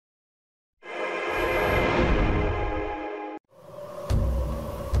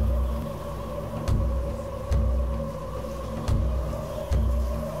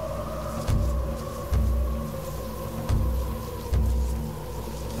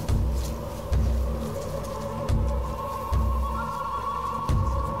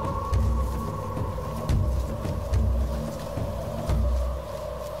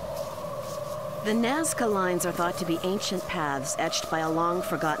The Nazca lines are thought to be ancient paths etched by a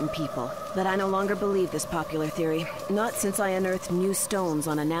long-forgotten people. But I no longer believe this popular theory. Not since I unearthed new stones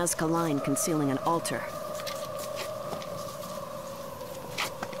on a Nazca line concealing an altar.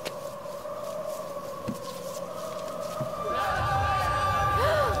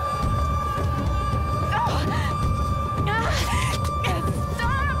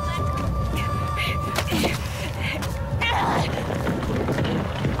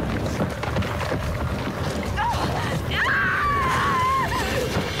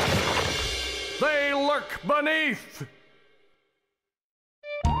 They lurk beneath!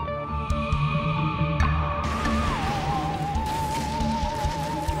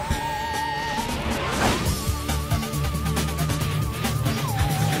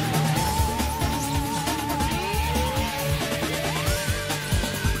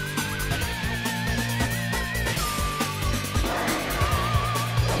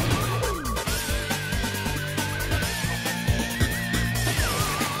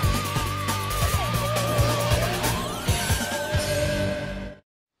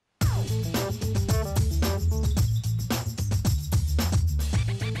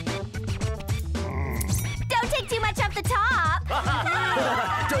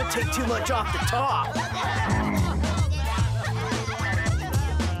 Don't take too much off the top.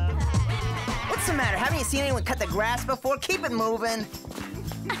 What's the matter? Haven't you seen anyone cut the grass before? Keep it moving.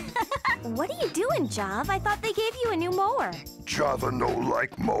 What are you doing, Jav? I thought they gave you a new mower. Java no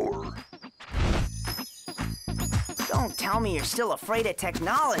like mower. Don't tell me you're still afraid of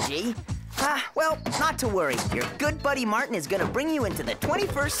technology. Well, not to worry. Your good buddy Martin is gonna bring you into the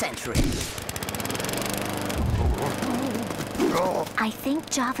 21st century. I think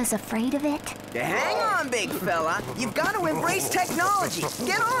Java's afraid of it. Hang on, big fella. You've got to embrace technology.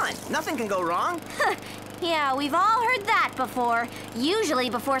 Get on. Nothing can go wrong. Yeah, we've all heard that before. Usually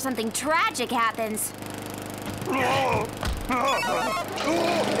before something tragic happens.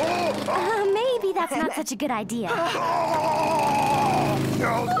 Maybe that's not such a good idea.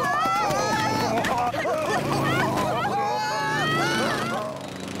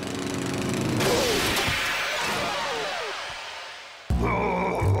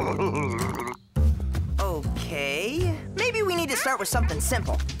 Okay, maybe we need to start with something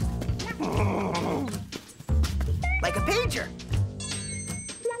simple. Like a pager.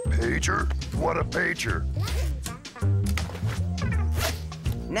 Pager? What a pager?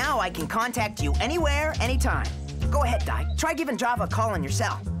 Now I can contact you anywhere, anytime. Go ahead, Di. Try giving Java a call on your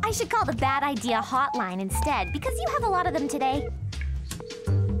cell. I should call the bad idea hotline instead, because you have a lot of them today.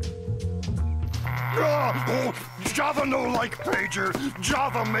 Java no like pager.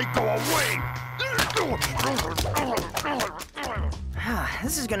 Java make go away.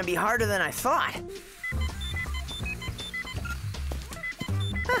 This is gonna be harder than I thought.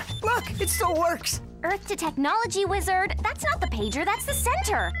 Look, it still works. Earth to technology, wizard. That's not the pager, that's the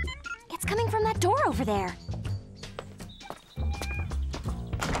center. It's coming from that door over there.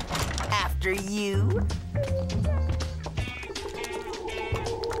 After you.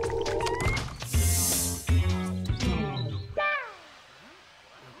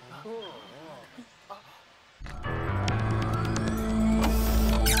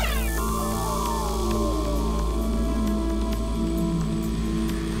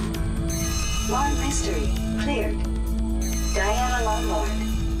 Long Mystery, cleared. Diana Longlord,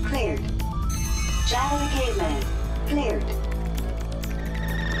 cleared. Java the Caveman, cleared.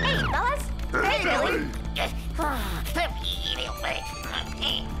 Hey, fellas! Hey, Billy!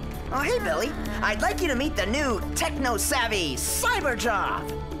 Oh, hey, Billy. I'd like you to meet the new techno-savvy Cyberjob.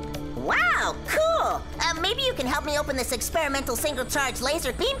 Wow, cool! Maybe you can help me open this experimental single-charge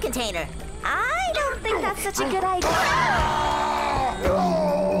laser beam container. I don't think that's such a good idea.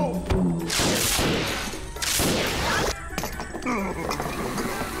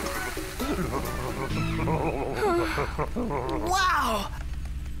 Wow!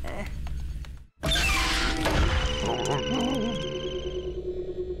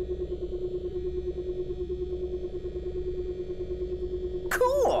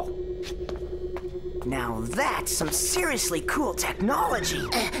 Cool! Now that's some seriously cool technology.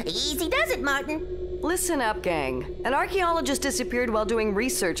 Easy does it, Martin. Listen up, gang. An archaeologist disappeared while doing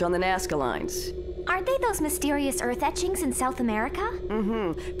research on the Nazca lines. Aren't they those mysterious earth etchings in South America?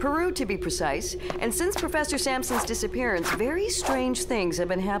 Peru, to be precise. And since Professor Sampson's disappearance, very strange things have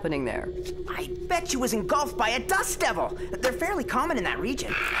been happening there. I bet she was engulfed by a dust devil. They're fairly common in that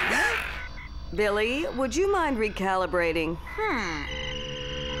region. Billy, would you mind recalibrating?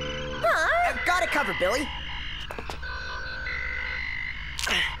 I've got it covered, Billy.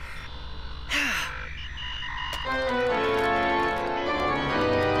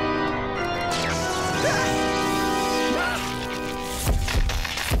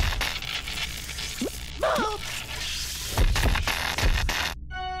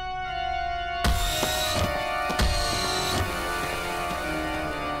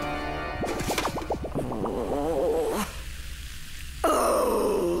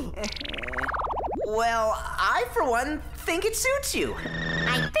 Well, I, for one, think it suits you.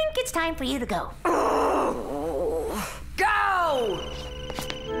 I think it's time for you to go. Go!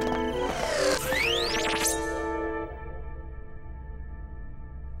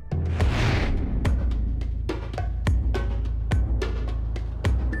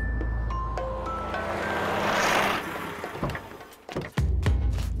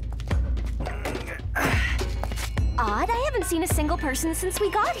 Odd, I haven't seen a single person since we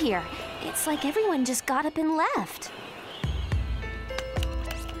got here. It's like everyone just got up and left.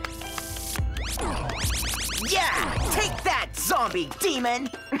 Yeah! Take that, zombie demon!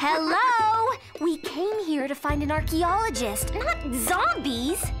 Hello! We came here to find an archaeologist, not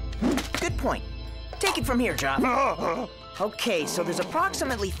zombies. Good point. Take it from here, Java. Okay, so there's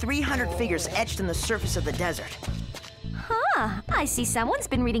approximately 300 figures etched in the surface of the desert. Huh, I see someone's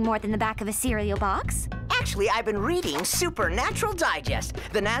been reading more than the back of a cereal box. Actually, I've been reading Supernatural Digest.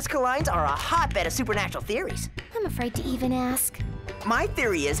 The Nazca lines are a hotbed of supernatural theories. I'm afraid to even ask. My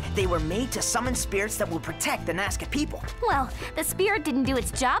theory is they were made to summon spirits that will protect the Nazca people. Well, the spirit didn't do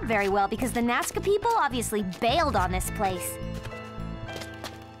its job very well because the Nazca people obviously bailed on this place.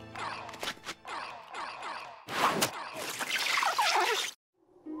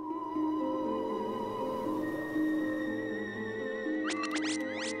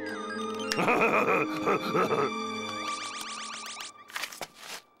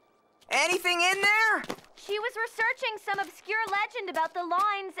 Anything in there? She was researching some obscure legend about the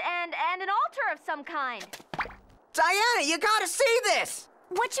lines and an altar of some kind. Diana, you gotta see this!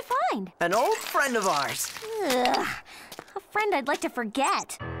 What'd you find? An old friend of ours. Ugh, a friend I'd like to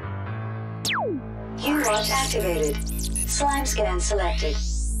forget. Q-Watch activated. Slime scan selected.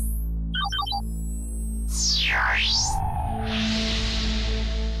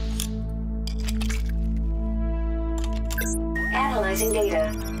 Analyzing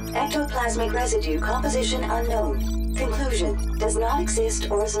data. Ectoplasmic residue composition unknown. Conclusion, does not exist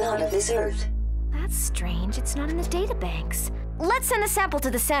or is not of this Earth. That's strange. It's not in the databanks. Let's send the sample to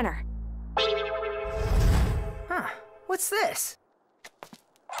the center. Huh, what's this?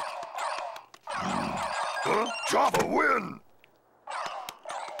 Huh? Java win!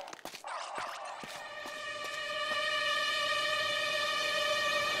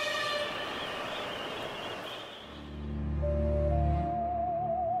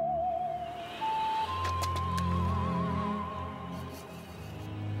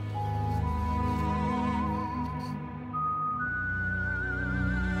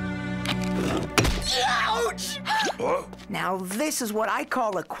 Ouch! Huh? Now this is what I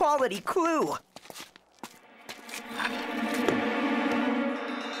call a quality clue.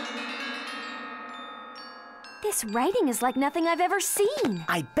 This writing is like nothing I've ever seen.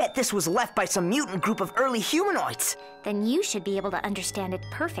 I bet this was left by some mutant group of early humanoids. Then you should be able to understand it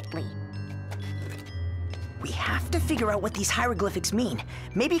perfectly. We have to figure out what these hieroglyphics mean.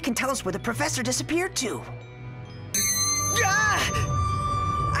 Maybe it can tell us where the professor disappeared to. Ah!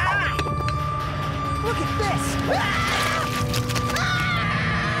 Ah! Look at this!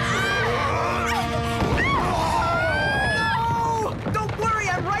 No! Don't worry,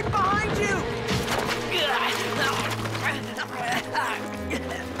 I'm right behind you!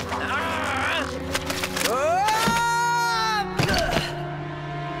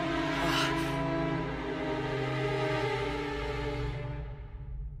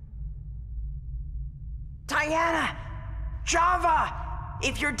 Diana! Java!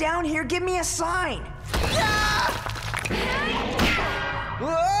 If you're down here, give me a sign!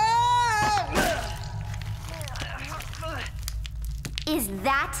 Is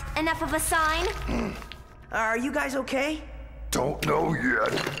that enough of a sign? Are you guys okay? Don't know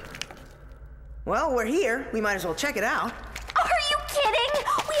yet. Well, we're here. We might as well check it out. Are you kidding?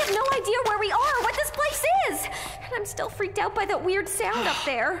 We have no idea where we are or what this place is. And I'm still freaked out by that weird sound up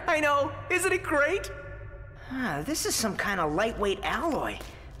there. I know. Isn't it great? This is some kind of lightweight alloy.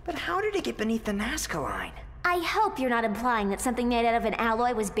 But how did it get beneath the Nazca line? I hope you're not implying that something made out of an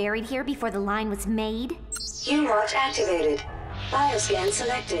alloy was buried here before the line was made. Q-Watch activated. Bioscan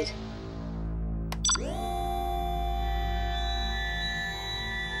selected.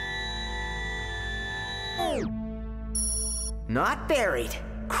 Not buried.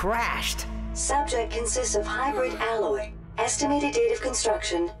 Crashed. Subject consists of hybrid alloy. Estimated date of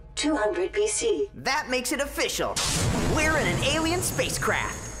construction, 200 BC. That makes it official. We're in an alien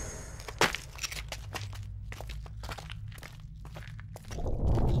spacecraft.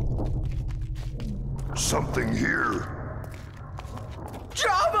 Something here.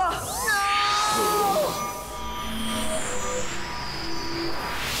 Java! No!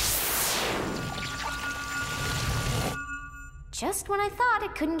 Just when I thought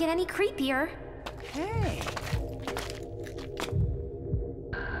it couldn't get any creepier. Hey.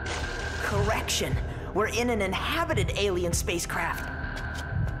 Correction. We're in an inhabited alien spacecraft.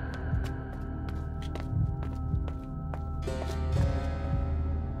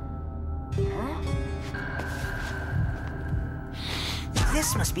 Huh?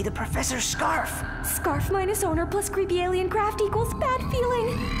 This must be the professor's scarf. Scarf minus owner plus creepy alien craft equals bad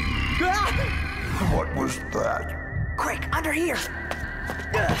feeling. What was that? Quick, under here.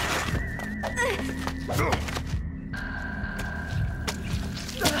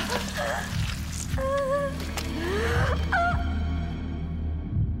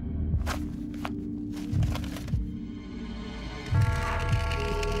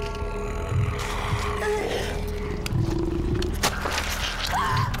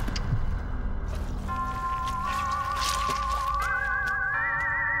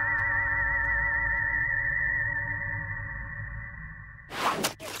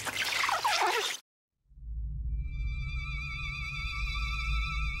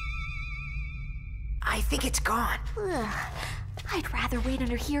 I think it's gone. I'd rather wait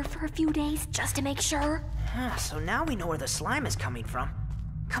under here for a few days just to make sure. So now we know where the slime is coming from.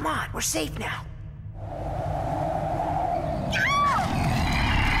 Come on, we're safe now.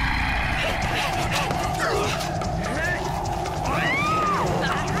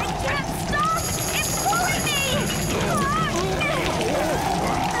 I can't stop! It's pulling me!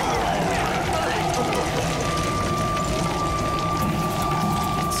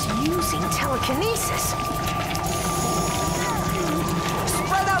 It's using telekinesis.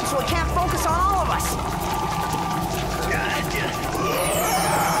 Spread out so it can't focus on all of us.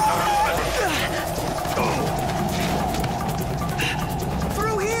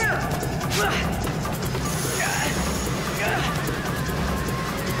 Through here!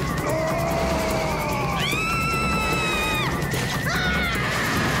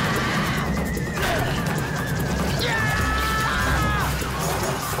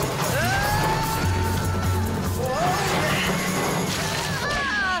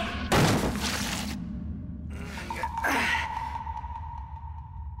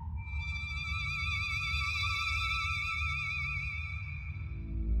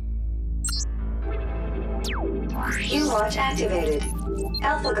 U-Watch activated.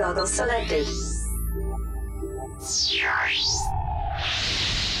 Alpha goggles selected.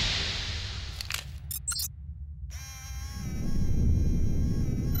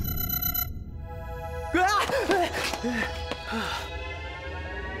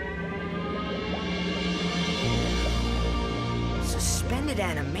 Suspended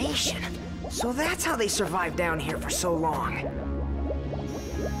animation. So that's how they survived down here for so long.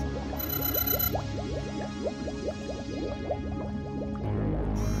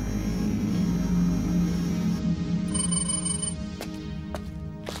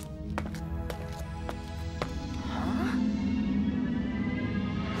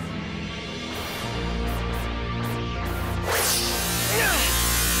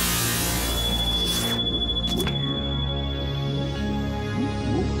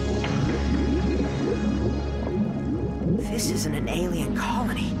 This isn't an alien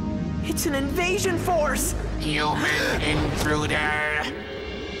colony. It's an invasion force! Human intruder!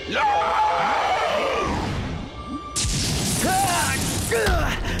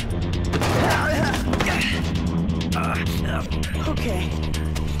 Okay.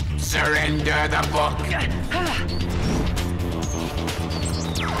 Surrender the book!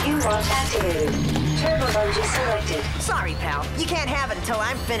 U-Watch activated. Turbo bungee selected. Sorry, pal. You can't have it until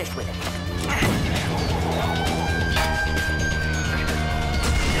I'm finished with it.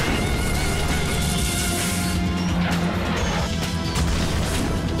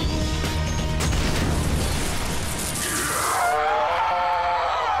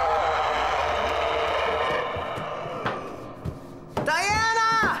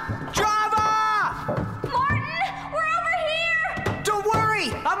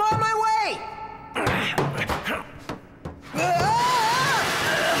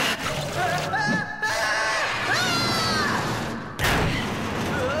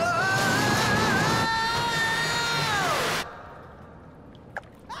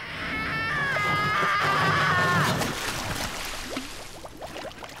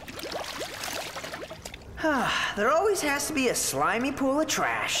 There always has to be a slimy pool of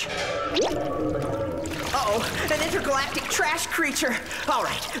trash. Uh-oh, an intergalactic trash creature. All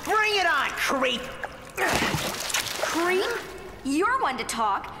right, bring it on, creep. Creep? You're one to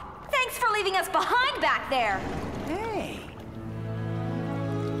talk. Thanks for leaving us behind back there. Hey.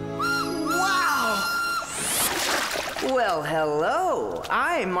 Wow. Well, hello.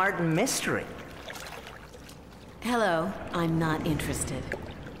 I'm Martin Mystère. Hello, I'm not interested.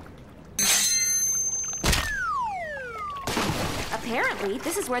 Apparently,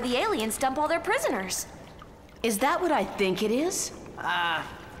 this is where the aliens dump all their prisoners. Is that what I think it is?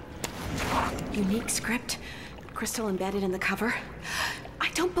 Unique script, crystal embedded in the cover. I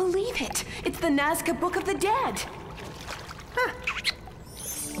don't believe it. It's the Nazca Book of the Dead. Huh.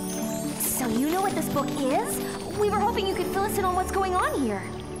 So you know what this book is? We were hoping you could fill us in on what's going on here.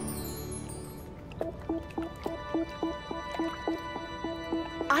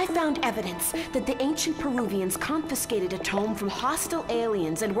 I found evidence that the ancient Peruvians confiscated a tome from hostile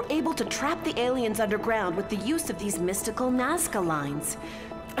aliens and were able to trap the aliens underground with the use of these mystical Nazca lines.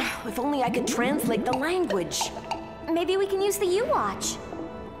 If only I could translate the language. Maybe we can use the U-Watch.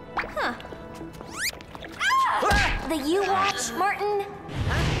 Huh. Ah! The U-Watch, Martin?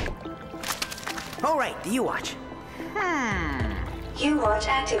 All right, the U-Watch. U-Watch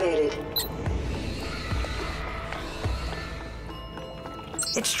activated.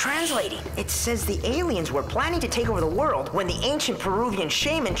 It's translating. It says the aliens were planning to take over the world when the ancient Peruvian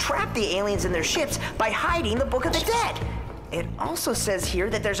shaman trapped the aliens in their ships by hiding the Book of the Dead. It also says here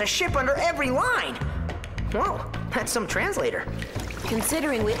that there's a ship under every line. Whoa, that's some translator.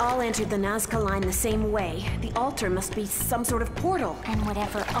 Considering we all entered the Nazca line the same way, the altar must be some sort of portal. And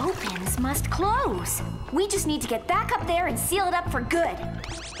whatever opens must close. We just need to get back up there and seal it up for good.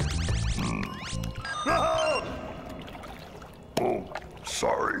 Oh,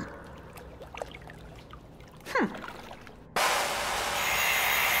 sorry.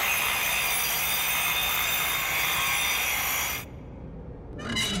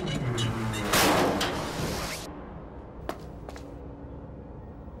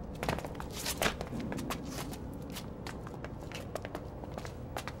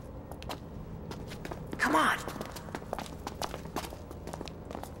 Come on.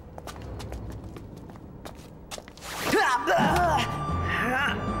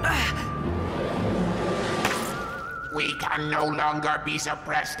 We can no longer be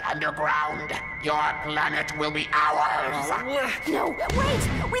suppressed underground. Your planet will be ours. No, wait!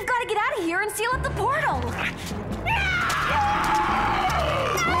 We've got to get out of here and seal up the portal!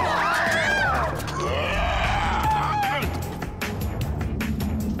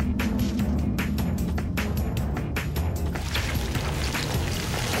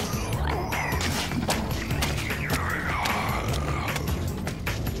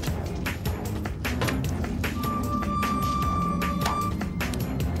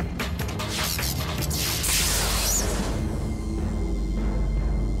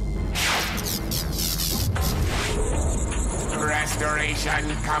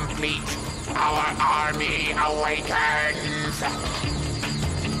 Restoration complete. Our army awakens.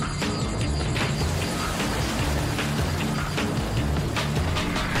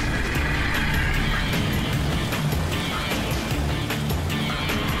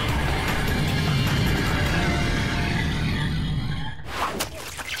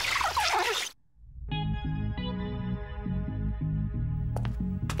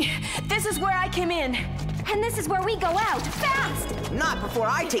 This is where I came in. And this is where we go out, fast! Not before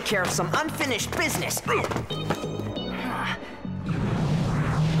I take care of some unfinished business.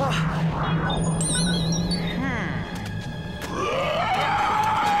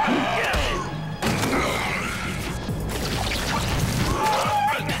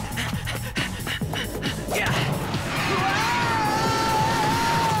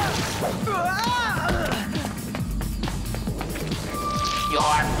 Your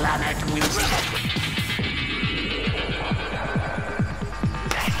planet will be...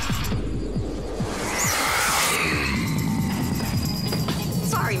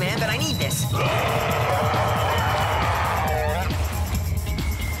 Sorry, man, but I need this.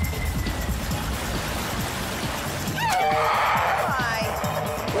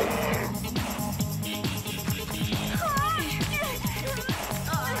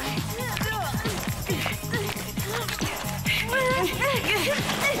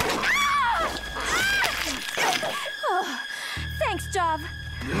 Thanks, Job.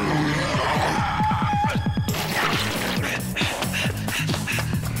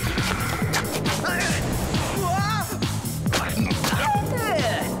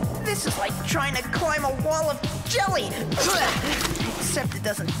 This is like trying to climb a wall of jelly. Except it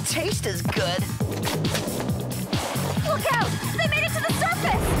doesn't taste as good. Look out! They made it to the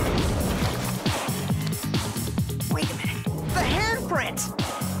surface! Wait a minute. The handprint!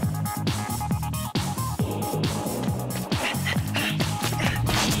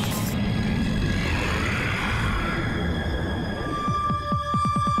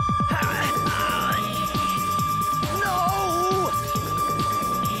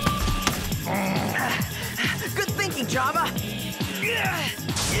 Java.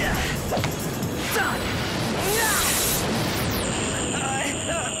 Done.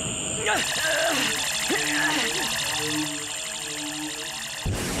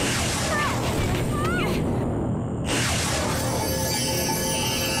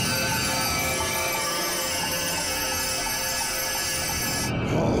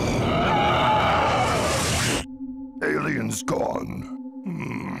 Alien's gone.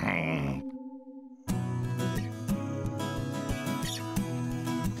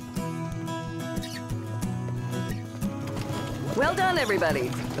 Well done, everybody.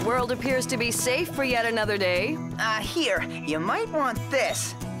 The world appears to be safe for yet another day. Here, you might want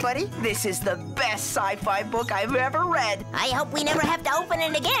this. Buddy, this is the best sci-fi book I've ever read. I hope we never have to open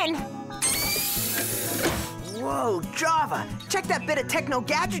it again. Whoa, Java, check that bit of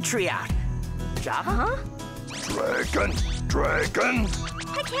techno-gadgetry out. Java? Huh? Dragon!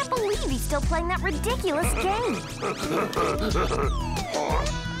 I can't believe he's still playing that ridiculous game.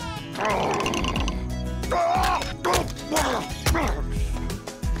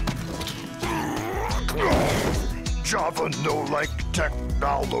 Java no like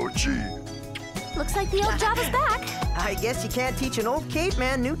technology. Looks like the old Java's back. I guess you can't teach an old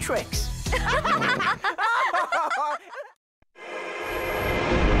caveman new tricks.